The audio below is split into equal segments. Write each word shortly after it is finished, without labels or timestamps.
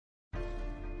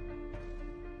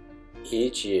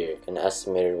Each year, an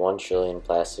estimated 1 trillion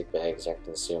plastic bags are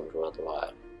consumed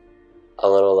worldwide. A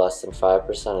little less than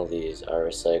 5% of these are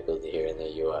recycled here in the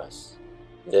US.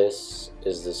 This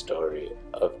is the story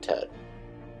of Ted.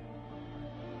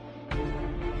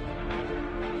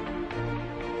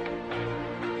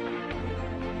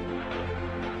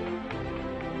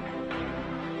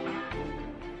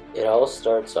 It all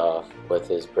starts off with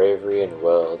his bravery and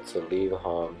will to leave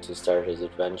home to start his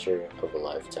adventure of a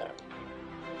lifetime.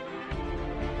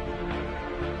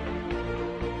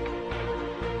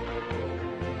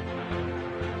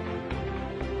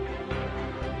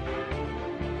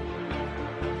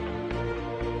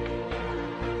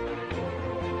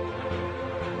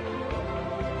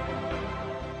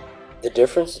 The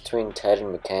difference between Ted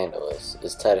and McCandless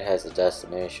is Ted has a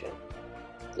destination.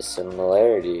 The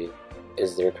similarity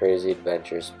is their crazy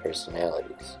adventurous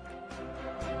personalities.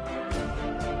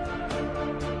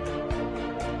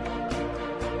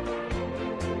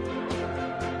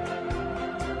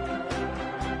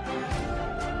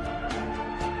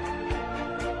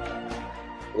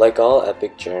 Like all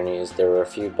epic journeys, there were a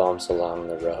few bumps along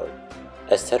the road.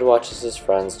 As Ted watches his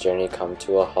friend's journey come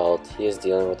to a halt, he is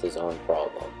dealing with his own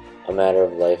problem, a matter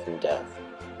of life and death,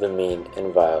 the mean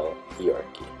and vile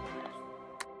Yorkie.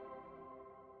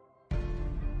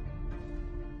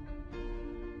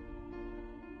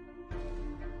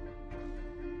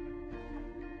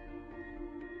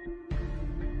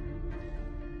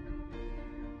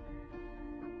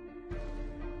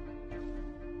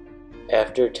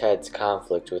 After Ted's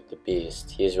conflict with the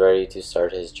Beast, he is ready to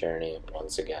start his journey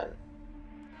once again.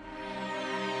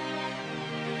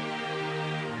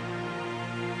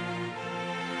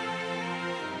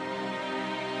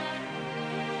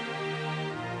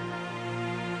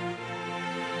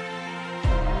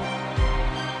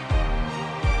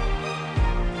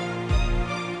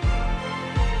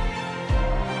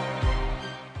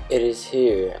 It is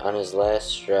here, on his last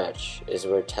stretch, is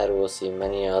where Ted will see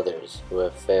many others who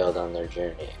have failed on their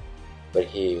journey, but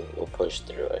he will push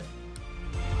through it.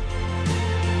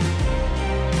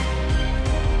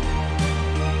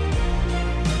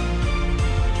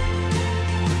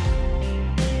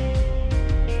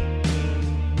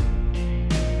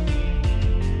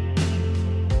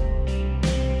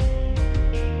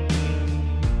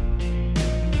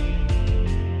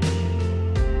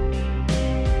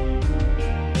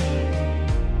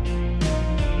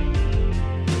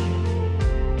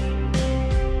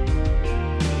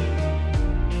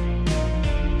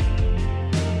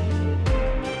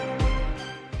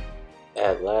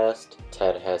 At last,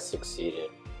 Ted has succeeded.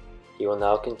 He will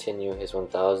now continue his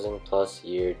 1,000+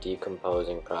 year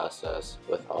decomposing process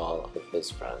with all of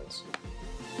his friends.